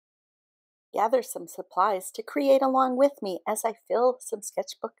gather some supplies to create along with me as I fill some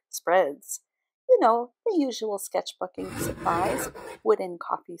sketchbook spreads. You know, the usual sketchbooking supplies: wooden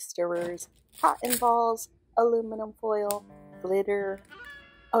coffee stirrers, cotton balls, aluminum foil, glitter.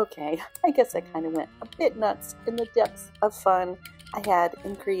 Okay, I guess I kind of went a bit nuts in the depths of fun I had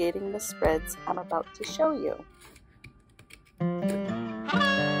in creating the spreads I'm about to show you.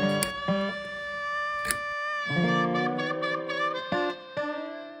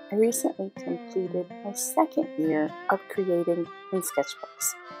 I recently completed my second year of creating in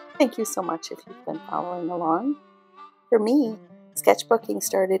sketchbooks. Thank you so much if you've been following along. For me, sketchbooking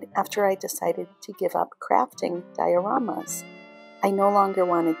started after I decided to give up crafting dioramas. I no longer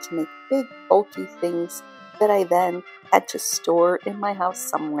wanted to make big, bulky things that I then had to store in my house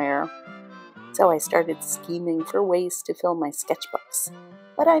somewhere. So I started scheming for ways to fill my sketchbooks.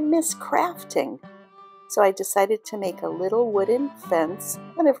 But I miss crafting. So I decided to make a little wooden fence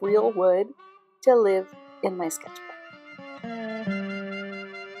out of real wood to live in my sketchbook.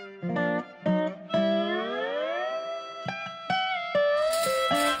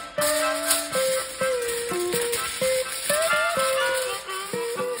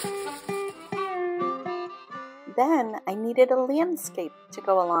 Then I needed a landscape to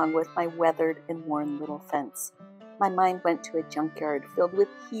go along with my weathered and worn little fence. My mind went to a junkyard filled with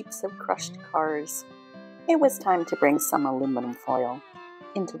heaps of crushed cars. It was time to bring some aluminum foil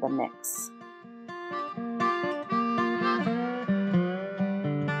into the mix.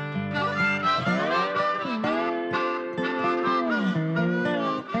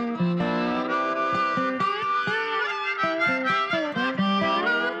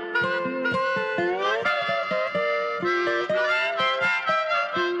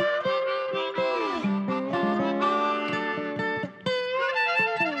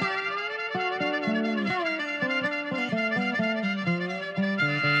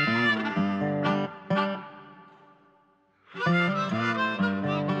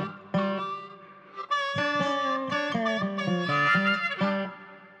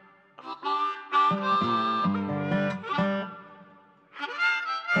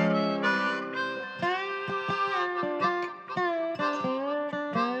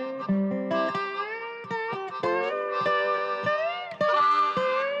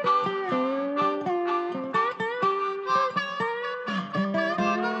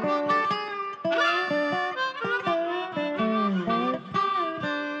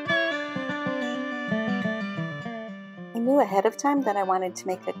 Ahead of time that I wanted to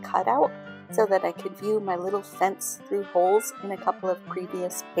make a cutout so that I could view my little fence through holes in a couple of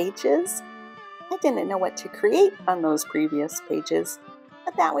previous pages. I didn't know what to create on those previous pages,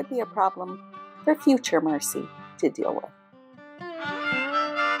 but that would be a problem for future Marcy to deal with.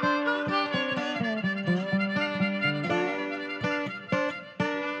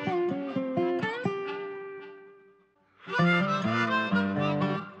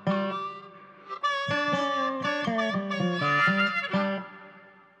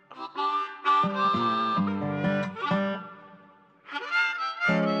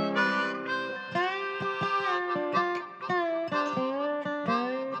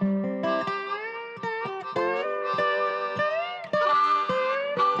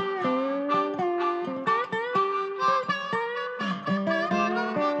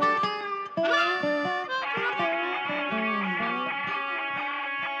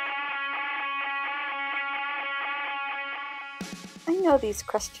 I know these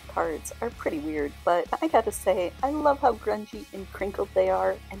crushed cards are pretty weird, but I gotta say, I love how grungy and crinkled they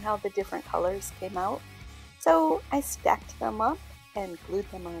are and how the different colors came out. So I stacked them up and glued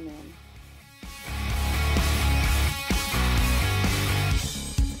them on in.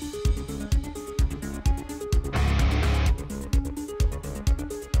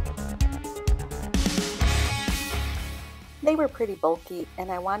 They were pretty bulky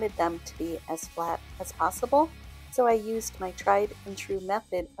and I wanted them to be as flat as possible. So I used my tried and true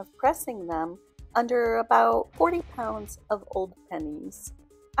method of pressing them under about 40 pounds of old pennies.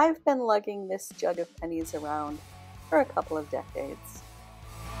 I've been lugging this jug of pennies around for a couple of decades.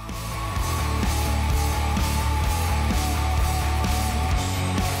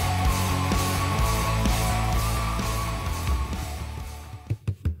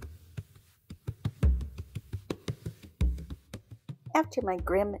 After my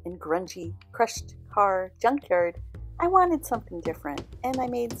grim and grungy crushed car junkyard, I wanted something different, and I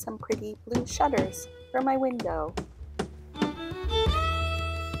made some pretty blue shutters for my window.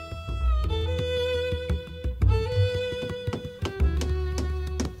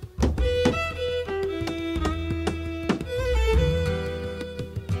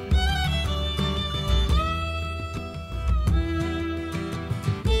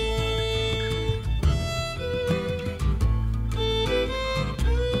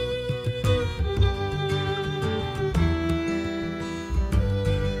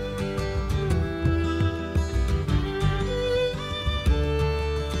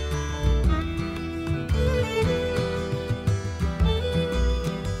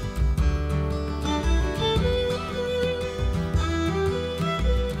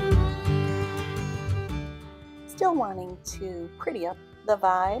 pretty up the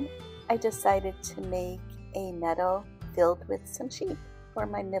vibe, I decided to make a meadow filled with some sheep for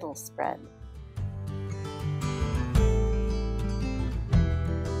my middle spread.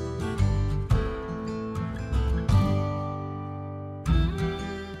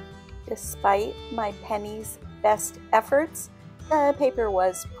 Despite my penny's best efforts, the paper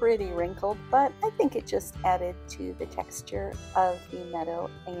was pretty wrinkled, but I think it just added to the texture of the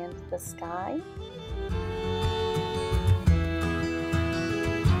meadow and the sky.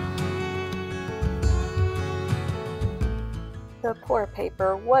 The poor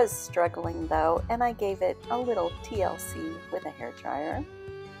paper was struggling though, and I gave it a little TLC with a hairdryer.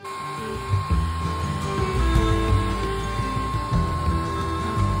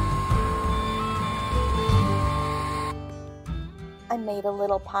 I made a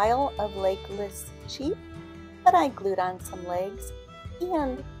little pile of legless sheep that I glued on some legs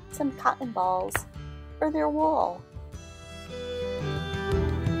and some cotton balls for their wool.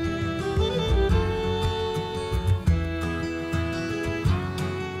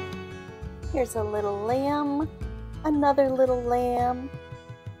 Here's a little lamb, another little lamb,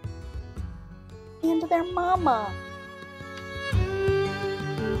 and their mama.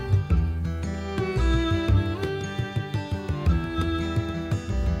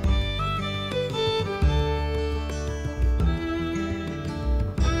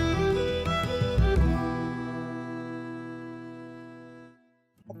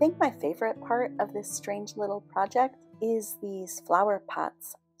 I think my favorite part of this strange little project is these flower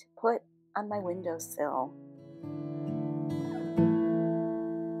pots to put on my windowsill.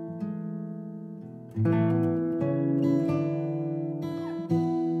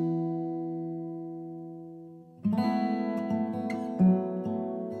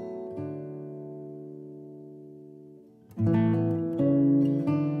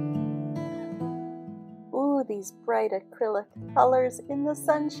 Ooh, these bright acrylic colors in the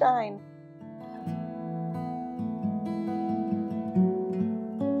sunshine.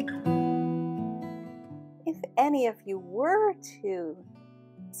 If any of you were to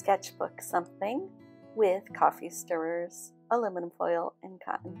sketchbook something with coffee stirrers, aluminum foil, and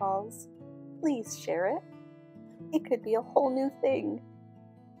cotton balls, please share it. It could be a whole new thing.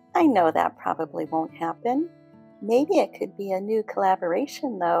 I know that probably won't happen. Maybe it could be a new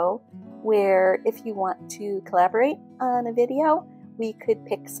collaboration though, where if you want to collaborate on a video, we could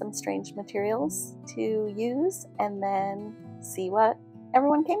pick some strange materials to use and then see what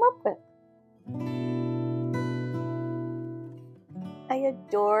everyone came up with. I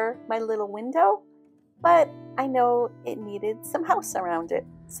adore my little window, but I know it needed some house around it.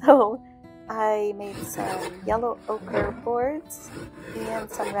 So I made some yellow ochre boards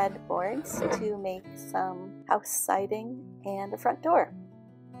and some red boards to make some house siding and a front door.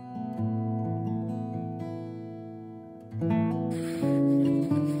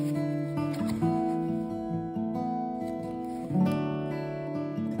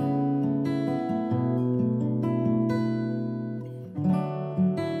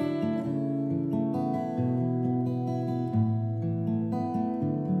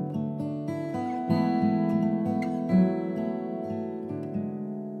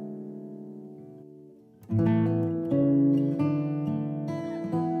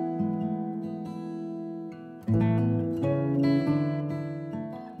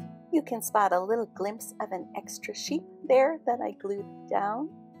 You can spot a little glimpse of an extra sheep there that I glued down.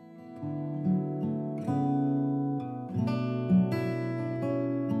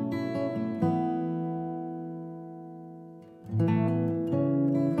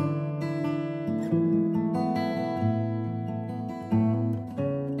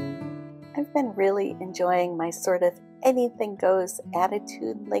 I've been really enjoying my sort of anything goes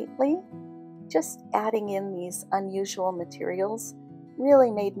attitude lately. Just adding in these unusual materials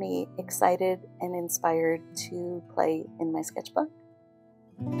really made me excited and inspired to play in my sketchbook.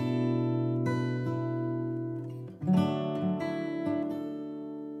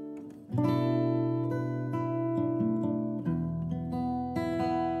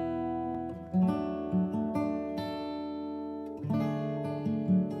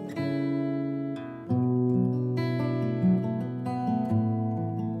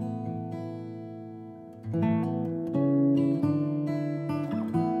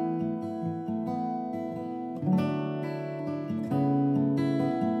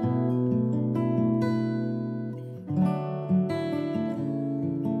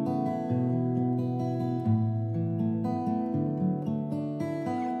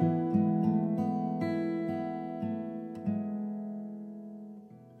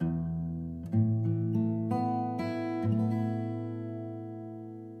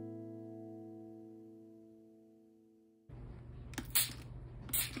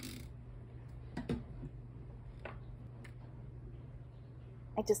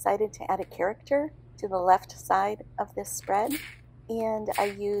 I decided to add a character to the left side of this spread, and I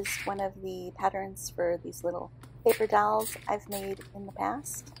used one of the patterns for these little paper dolls I've made in the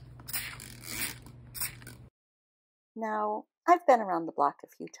past. Now, I've been around the block a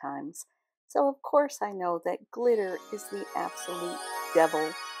few times, so of course I know that glitter is the absolute devil.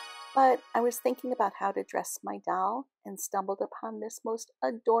 But I was thinking about how to dress my doll and stumbled upon this most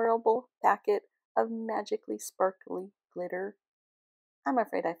adorable packet of magically sparkly glitter. I'm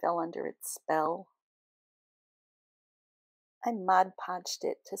afraid I fell under its spell. I Mod Podged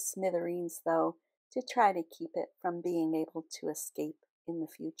it to smithereens, though, to try to keep it from being able to escape in the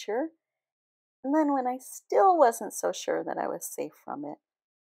future. And then when I still wasn't so sure that I was safe from it,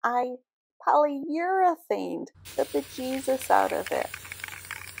 I polyurethaned the bejesus out of it.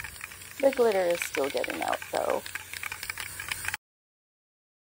 The glitter is still getting out, though.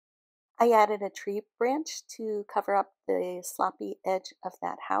 I added a tree branch to cover up the sloppy edge of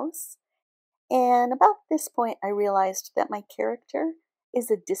that house. And about this point, I realized that my character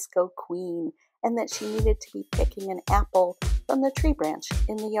is a disco queen and that she needed to be picking an apple from the tree branch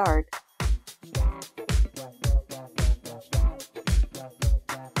in the yard.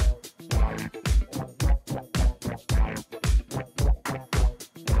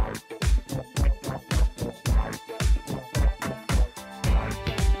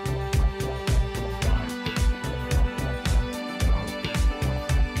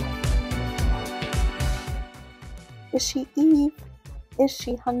 Is she Eve? Is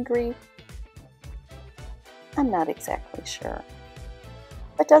she hungry? I'm not exactly sure.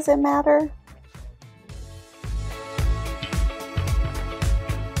 But does it matter?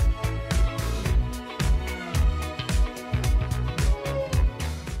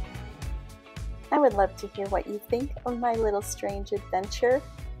 I would love to hear what you think of my little strange adventure,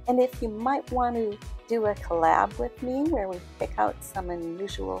 and if you might want to do a collab with me where we pick out some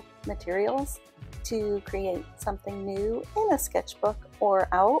unusual materials to create something new in a sketchbook or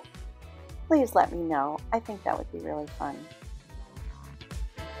out, please let me know. I think that would be really fun.